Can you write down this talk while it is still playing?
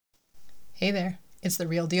Hey there, it's The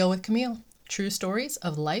Real Deal with Camille. True stories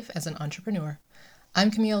of life as an entrepreneur. I'm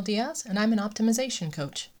Camille Diaz, and I'm an optimization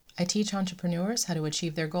coach. I teach entrepreneurs how to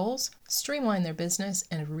achieve their goals, streamline their business,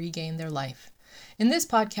 and regain their life. In this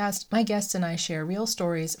podcast, my guests and I share real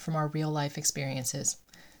stories from our real life experiences.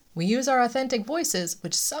 We use our authentic voices,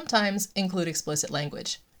 which sometimes include explicit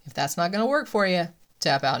language. If that's not going to work for you,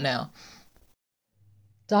 tap out now.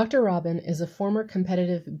 Dr. Robyn is a former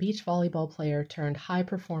competitive beach volleyball player turned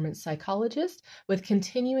high-performance psychologist with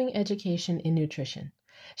continuing education in nutrition.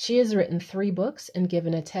 She has written 3 books and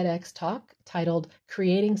given a TEDx talk titled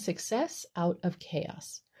Creating Success Out of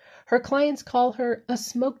Chaos. Her clients call her a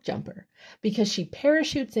smoke jumper because she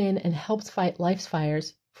parachutes in and helps fight life's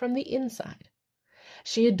fires from the inside.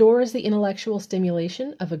 She adores the intellectual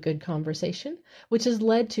stimulation of a good conversation, which has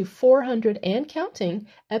led to 400 and counting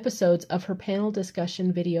episodes of her panel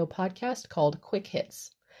discussion video podcast called Quick Hits.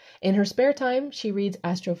 In her spare time, she reads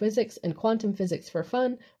astrophysics and quantum physics for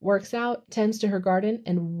fun, works out, tends to her garden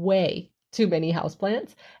and way too many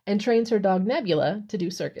houseplants, and trains her dog Nebula to do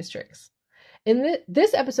circus tricks.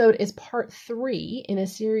 This episode is part 3 in a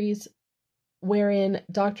series wherein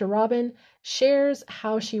Dr. Robyn shares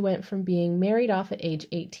how she went from being married off at age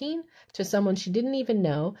 18 to someone she didn't even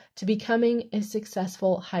know to becoming a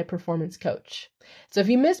successful high-performance coach. So if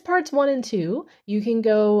you missed parts 1 and 2, you can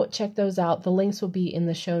go check those out. The links will be in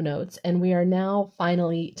the show notes, and we are now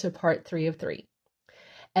finally to part 3 of 3.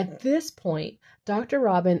 At this point, Dr.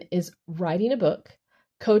 Robyn is writing a book,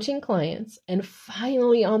 coaching clients, and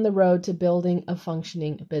finally on the road to building a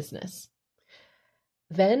functioning business.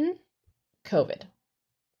 Then COVID.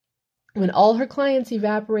 When all her clients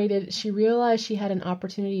evaporated, she realized she had an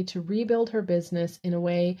opportunity to rebuild her business in a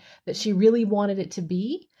way that she really wanted it to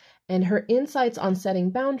be, and her insights on setting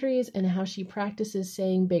boundaries and how she practices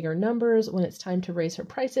saying bigger numbers when it's time to raise her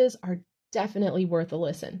prices are definitely worth a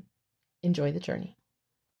listen. Enjoy the journey.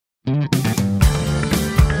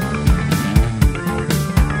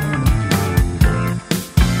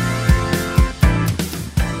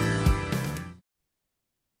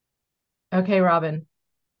 Okay, Robyn,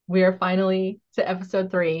 we are finally to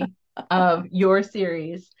episode 3 of your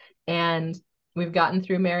series, and we've gotten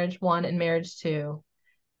through marriage 1 and marriage 2.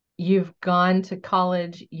 You've gone to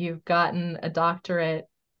college, you've gotten a doctorate,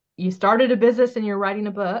 you started a business and you're writing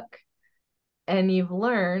a book, and you've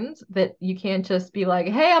learned that you can't just be like,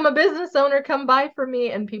 hey, I'm a business owner, come buy from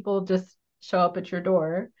me, and people just show up at your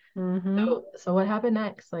door. Mm-hmm. So what happened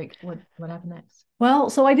next? Like, what happened next? Well,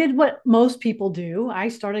 so I did what most people do. I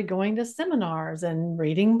started going to seminars and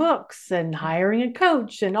reading books and hiring a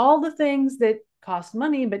coach and all the things that cost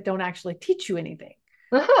money but don't actually teach you anything.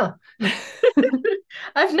 Uh-huh.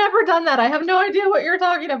 I've never done that. I have no idea what you're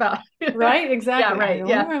talking about. Right? Exactly. Yeah, right.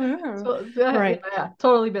 Yeah. So, Right. Yeah,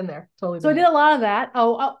 totally been there. Totally So I been did a lot of that.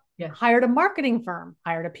 Yeah. Hired a marketing firm,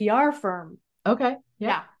 hired a PR firm. Okay.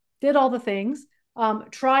 Yeah. Did all the things.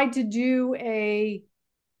 Tried to do a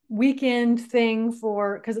weekend thing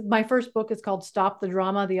because my first book is called Stop the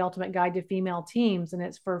Drama, The Ultimate Guide to Female Teams, and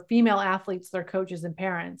it's for female athletes, their coaches, and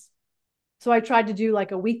parents. So I tried to do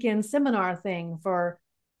like a weekend seminar thing for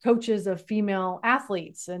coaches of female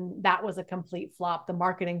athletes, and that was a complete flop. The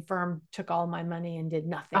marketing firm took all my money and did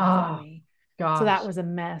nothing for me. Gosh. So that was a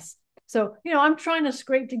mess. So, I'm trying to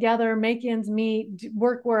scrape together, make ends meet,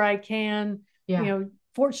 work where I can. Yeah.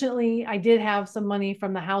 Fortunately, I did have some money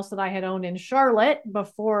from the house that I had owned in Charlotte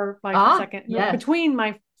before between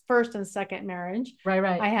my first and second marriage.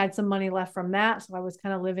 Right. I had some money left from that. So I was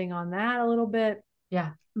kind of living on that a little bit. Yeah.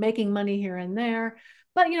 Making money here and there.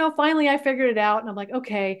 But, finally I figured it out and I'm like,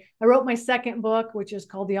 okay, I wrote my second book, which is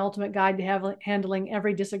called The Ultimate Guide to Handling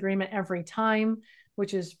Every Disagreement Every Time,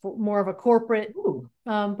 which is more of a corporate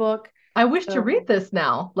book. I wish to read this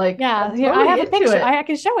now. Like, yeah, totally I have a picture. I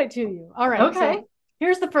can show it to you. All right. Okay. So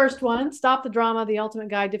here's the first one, Stop the Drama, The Ultimate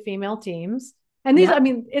Guide to Female Teams. And these,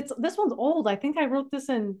 this one's old. I think I wrote this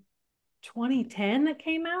in 2010 that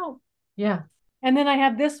came out. Yeah. And then I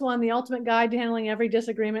have this one, The Ultimate Guide to Handling Every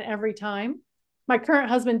Disagreement Every Time. My current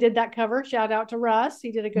husband did that cover. Shout out to Russ.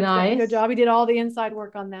 He did a good job. He did all the inside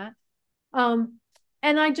work on that.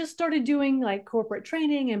 And I just started doing like corporate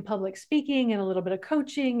training and public speaking and a little bit of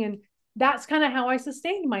coaching. And that's kind of how I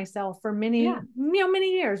sustained myself for many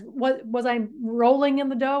years. Was I rolling in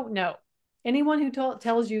the dough? No. Anyone who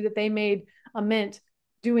tells you that they made a mint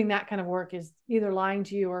doing that kind of work is either lying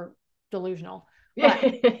to you or delusional. But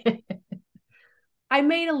I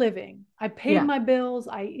made a living. I paid my bills.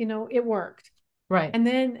 It worked. Right.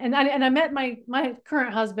 And I met my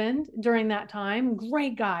current husband during that time.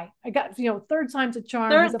 Great guy. I got, third time's a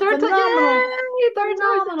charm. He's a Third time, yay! Third time's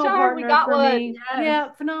the phenomenal charm. We partner got for one. me. Yes.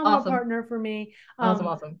 Yeah, phenomenal Awesome. partner for me.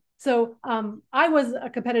 Awesome. So I was a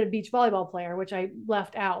competitive beach volleyball player, which I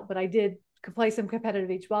left out, but I did play some competitive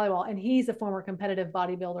beach volleyball, and he's a former competitive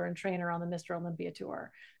bodybuilder and trainer on the Mr. Olympia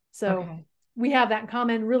tour. So okay. We have that in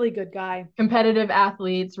common. Really good guy. Competitive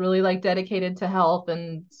athletes, really like dedicated to health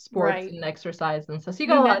and sports and exercise and stuff. So you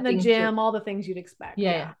got we a met lot in of the things gym, all the things you'd expect.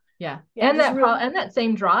 Yeah. And that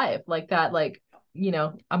same drive, like that, like,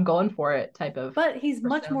 I'm going for it type of. But he's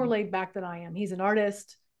much more laid back than I am. He's an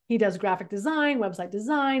artist. He does graphic design, website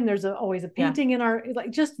design. There's always a painting in our,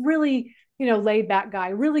 like, just really, laid back guy.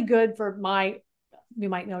 Really good for you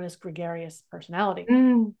might notice, gregarious personality.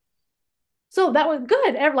 So that was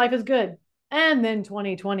good. Life is good. And then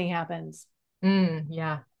 2020 happens.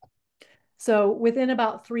 Yeah. So within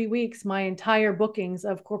about 3 weeks, my entire bookings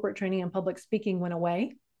of corporate training and public speaking went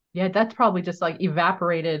away. Yeah, that's probably just like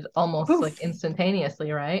evaporated almost Poof. Like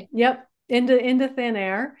instantaneously, right? Yep. Into thin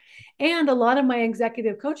air. And a lot of my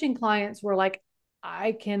executive coaching clients were like,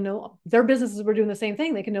 their businesses were doing the same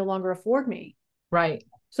thing. They can no longer afford me. Right.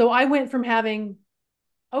 So I went from having,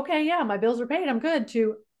 okay, yeah, my bills are paid, I'm good,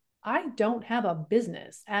 to I don't have a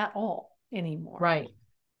business at all anymore. Right.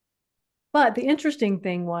 But the interesting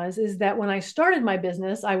thing is that when I started my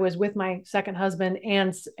business, I was with my second husband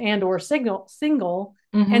and or single.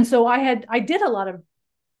 Mm-hmm. And so I did a lot of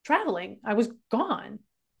traveling. I was gone.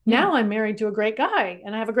 Yeah. Now I'm married to a great guy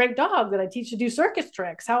and I have a great dog that I teach to do circus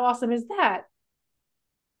tricks. How awesome is that?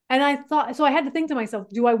 And I thought, so I had to think to myself,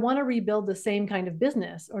 do I want to rebuild the same kind of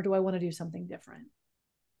business or do I want to do something different?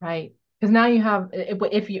 Right. Because now you have,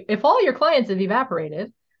 if all your clients have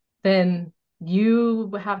evaporated, then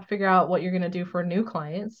you have to figure out what you're going to do for new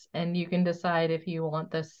clients, and you can decide if you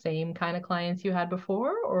want the same kind of clients you had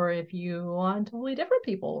before or if you want totally different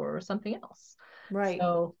people or something else. Right.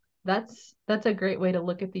 So that's a great way to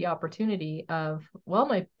look at the opportunity of, well,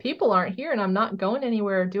 my people aren't here and I'm not going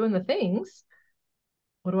anywhere doing the things.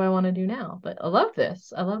 What do I want to do now? But I love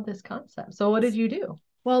this. I love this concept. So what did you do?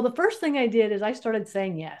 Well, the first thing I did is I started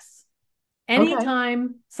saying yes.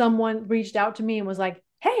 Anytime someone reached out to me and was like,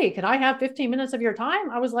 hey, can I have 15 minutes of your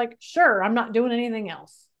time? I was like, sure, I'm not doing anything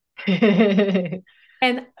else. And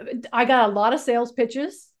I got a lot of sales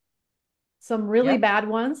pitches, some really bad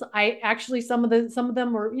ones. I actually, some of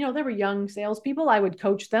them were, they were young salespeople. I would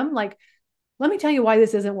coach them like, let me tell you why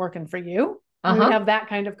this isn't working for you. We would have that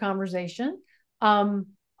kind of conversation.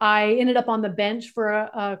 I ended up on the bench for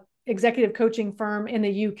a executive coaching firm in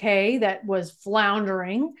the UK that was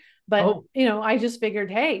floundering. But, I just figured,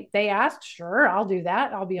 hey, they asked, sure, I'll do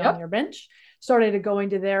that. I'll be on your bench. Started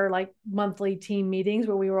going to their like monthly team meetings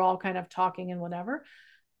where we were all kind of talking and whatever.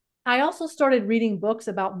 I also started reading books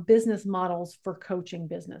about business models for coaching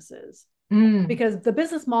businesses because the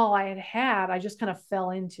business model I had, I just kind of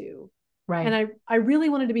fell into. Right. And I really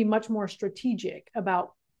wanted to be much more strategic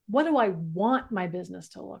about what do I want my business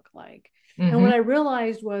to look like? Mm-hmm. And what I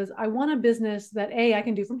realized was I want a business that A, I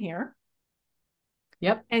can do from here.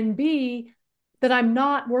 Yep. And B, that I'm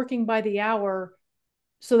not working by the hour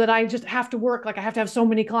so that I just have to work. Like I have to have so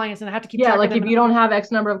many clients and I have to keep track of them. Like if you don't have X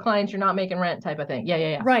number of clients, you're not making rent type of thing.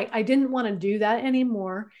 Yeah. Right. I didn't want to do that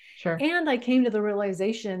anymore. Sure. And I came to the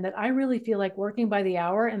realization that I really feel like working by the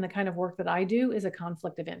hour and the kind of work that I do is a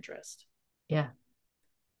conflict of interest. Yeah.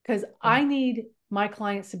 Because I need my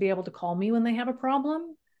clients to be able to call me when they have a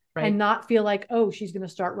problem. Right. And not feel like, oh, she's going to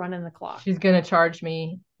start running the clock. She's going to charge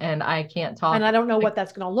me and I can't talk. And I don't know what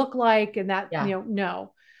that's going to look like. And that,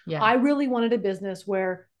 no. Yeah. I really wanted a business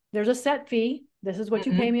where there's a set fee. This is what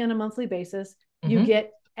you pay me on a monthly basis. You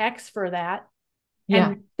get X for that. Yeah.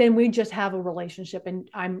 And then we just have a relationship and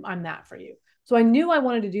I'm that for you. So I knew I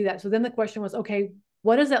wanted to do that. So then the question was, okay,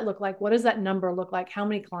 what does that look like? What does that number look like? How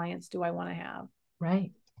many clients do I want to have?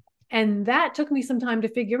 Right. And that took me some time to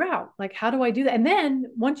figure out, like, how do I do that? And then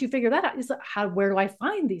once you figure that out, it's like, where do I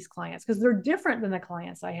find these clients? Because they're different than the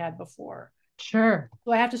clients I had before. Sure.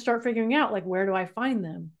 So I have to start figuring out, like, where do I find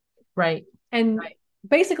them? Right. And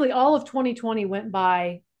basically all of 2020 went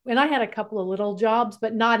by and I had a couple of little jobs,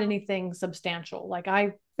 but not anything substantial. Like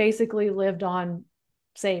I basically lived on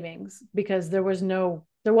savings because there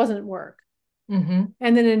wasn't work. Mm-hmm.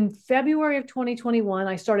 And then in February of 2021,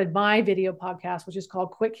 I started my video podcast, which is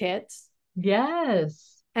called Quick Hits.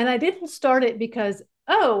 Yes. And I didn't start it because,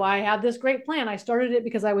 I have this great plan. I started it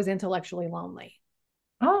because I was intellectually lonely.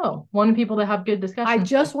 Oh, wanted people to have good discussions. I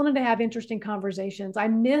just wanted to have interesting conversations. I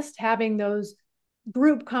missed having those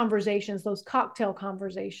group conversations, those cocktail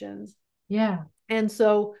conversations. Yeah. And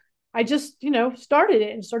so I just, started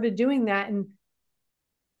it and started doing that. And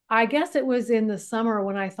I guess it was in the summer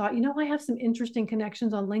when I thought, I have some interesting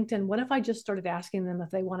connections on LinkedIn. What if I just started asking them if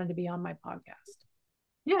they wanted to be on my podcast?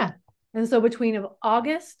 Yeah. And so between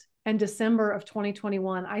August and December of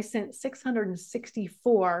 2021, I sent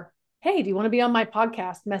 664, hey, do you want to be on my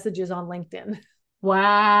podcast messages on LinkedIn?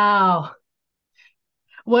 Wow.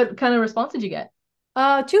 What kind of response did you get?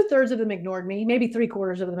 2/3 of them ignored me, maybe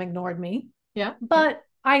 3/4 of them ignored me. Yeah. But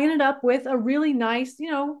I ended up with a really nice,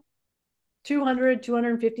 200,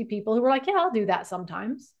 250 people who were like, yeah, I'll do that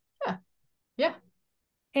sometimes. Yeah. Yeah.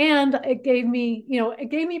 And it gave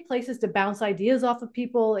me places to bounce ideas off of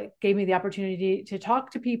people. It gave me the opportunity to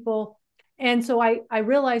talk to people. And so I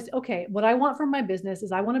realized, okay, what I want from my business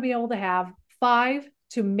is I want to be able to have 5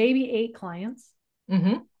 to maybe 8 clients.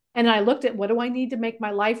 Mm-hmm. And I looked at what do I need to make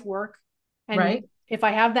my life work? And right. If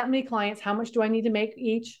I have that many clients, how much do I need to make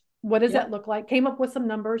each? What does that look like? Came up with some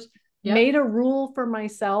numbers, made a rule for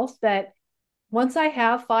myself that once I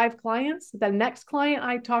have 5 clients, the next client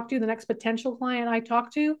I talk to, the next potential client I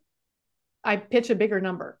talk to, I pitch a bigger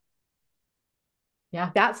number.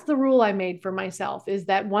 Yeah. That's the rule I made for myself, is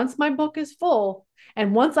that once my book is full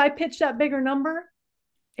and once I pitch that bigger number,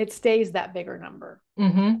 it stays that bigger number.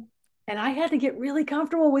 Mm-hmm. And I had to get really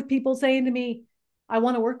comfortable with people saying to me, I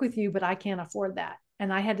want to work with you, but I can't afford that.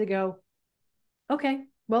 And I had to go, okay,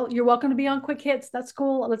 well, you're welcome to be on Quick Hits. That's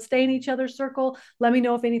cool. Let's stay in each other's circle. Let me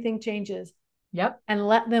know if anything changes. Yep. And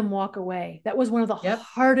let them walk away. That was one of the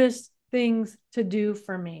hardest things to do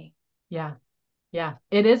for me. Yeah. Yeah.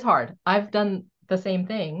 It is hard. I've done the same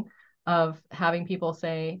thing of having people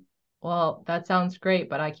say, well, that sounds great,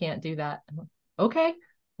 but I can't do that. Okay.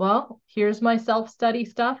 Well, here's my self-study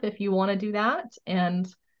stuff if you want to do that, and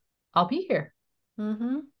I'll be here.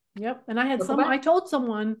 Mm-hmm. Yep. And I told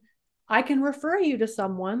someone, I can refer you to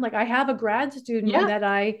someone. Like I have a grad student that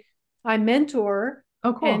I mentor.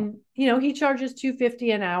 Oh, cool. And, he charges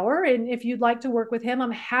 $250 an hour. And if you'd like to work with him,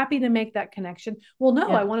 I'm happy to make that connection. Well, no,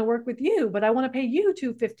 I want to work with you, but I want to pay you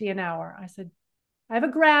 $250 an hour. I said, I have a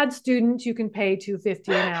grad student you can pay $250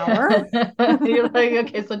 an hour. You're like,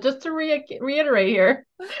 okay, so just to reiterate here,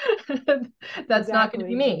 that's not going to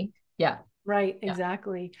be me. Yeah. Right. Yeah.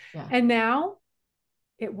 Exactly. Yeah. And now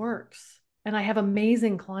it works. And I have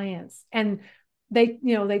amazing clients. And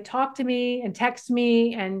they talk to me and text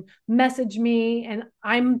me and message me, and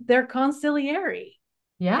I'm their consigliere.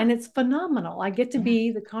 Yeah. And it's phenomenal. I get to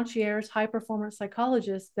be the concierge high performance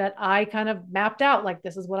psychologist that I kind of mapped out, like,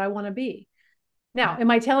 this is what I want to be. Now,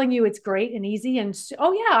 am I telling you it's great and easy and,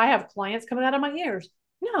 oh yeah, I have clients coming out of my ears?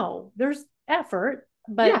 No, there's effort,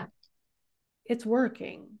 but it's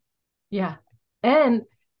working. Yeah. And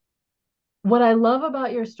what I love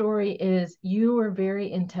about your story is you were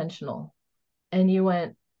very intentional, and you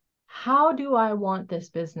went, how do I want this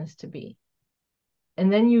business to be?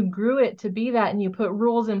 And then you grew it to be that, and you put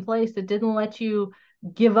rules in place that didn't let you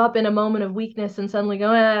give up in a moment of weakness and suddenly go,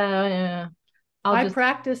 I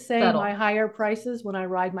practice saying my higher prices when I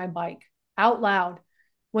ride my bike out loud.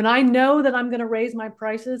 When I know that I'm going to raise my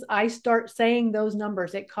prices, I start saying those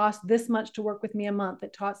numbers. It costs this much to work with me a month.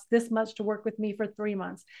 It costs this much to work with me for 3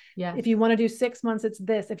 months. Yeah. If you want to do 6 months, it's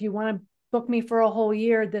this. If you want to book me for a whole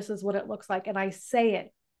year, this is what it looks like. And I say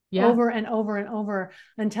it over and over and over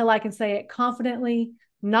until I can say it confidently,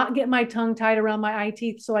 not get my tongue tied around my eye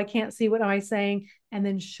teeth so I can't see what I'm saying, and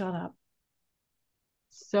then shut up.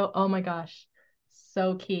 So, oh my gosh.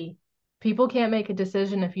 So key. People can't make a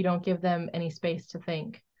decision if you don't give them any space to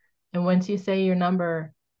think. And once you say your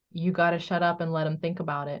number, you got to shut up and let them think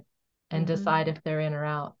about it and decide if they're in or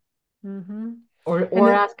out.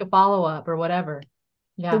 Or ask a follow-up or whatever.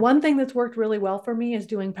 Yeah. The one thing that's worked really well for me is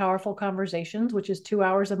doing powerful conversations, which is 2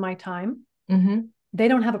 hours of my time. They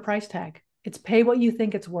don't have a price tag. It's pay what you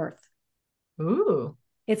think it's worth. Ooh.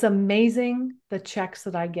 It's amazing the checks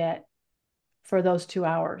that I get for those 2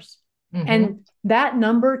 hours. And that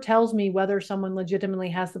number tells me whether someone legitimately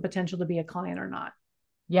has the potential to be a client or not.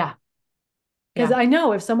 Yeah. Because I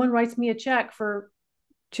know if someone writes me a check for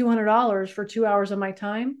 $200 for 2 hours of my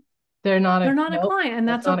time, they're not a client, and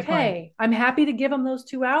that's okay. I'm happy to give them those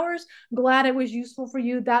 2 hours. Glad it was useful for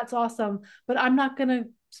you. That's awesome. But I'm not going to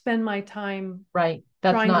spend my time trying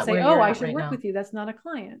to say, oh, I should work with you. That's not a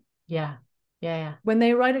client. Yeah. Yeah. When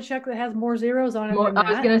they write a check that has more zeros on it,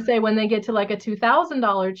 I was going to say, when they get to like a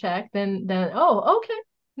 $2,000 check, then, oh, okay,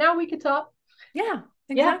 now we could talk. Yeah,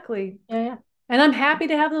 exactly. Yeah. And I'm happy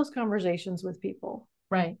to have those conversations with people.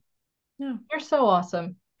 Right. Yeah. You're so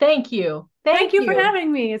awesome. Thank you. Thank you for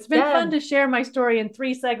having me. It's been fun to share my story in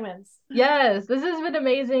 3 segments. Yes, this has been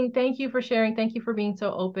amazing. Thank you for sharing. Thank you for being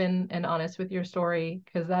so open and honest with your story,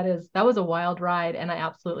 because that was a wild ride and I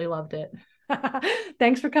absolutely loved it.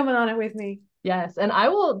 Thanks for coming on it with me. Yes, and I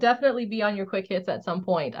will definitely be on your quick hits at some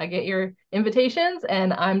point. I get your invitations,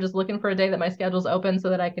 and I'm just looking for a day that my schedule's open so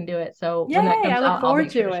that I can do it. So when that Yay, comes I look out, I'll forward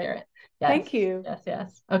make sure to to it. share it. Yes. Thank you. Yes,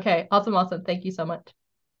 yes. Okay, awesome, awesome. Thank you so much.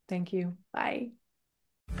 Thank you. Bye.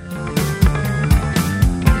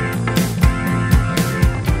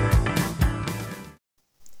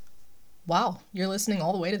 Wow, you're listening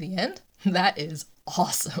all the way to the end? That is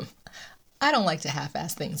awesome. I don't like to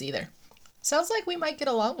half-ass things either. Sounds like we might get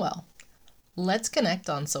along well. Let's connect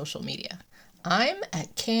on social media. I'm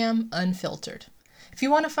at Cam Unfiltered. If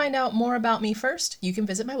you want to find out more about me first, you can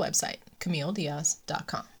visit my website,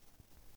 CamilleDiaz.com.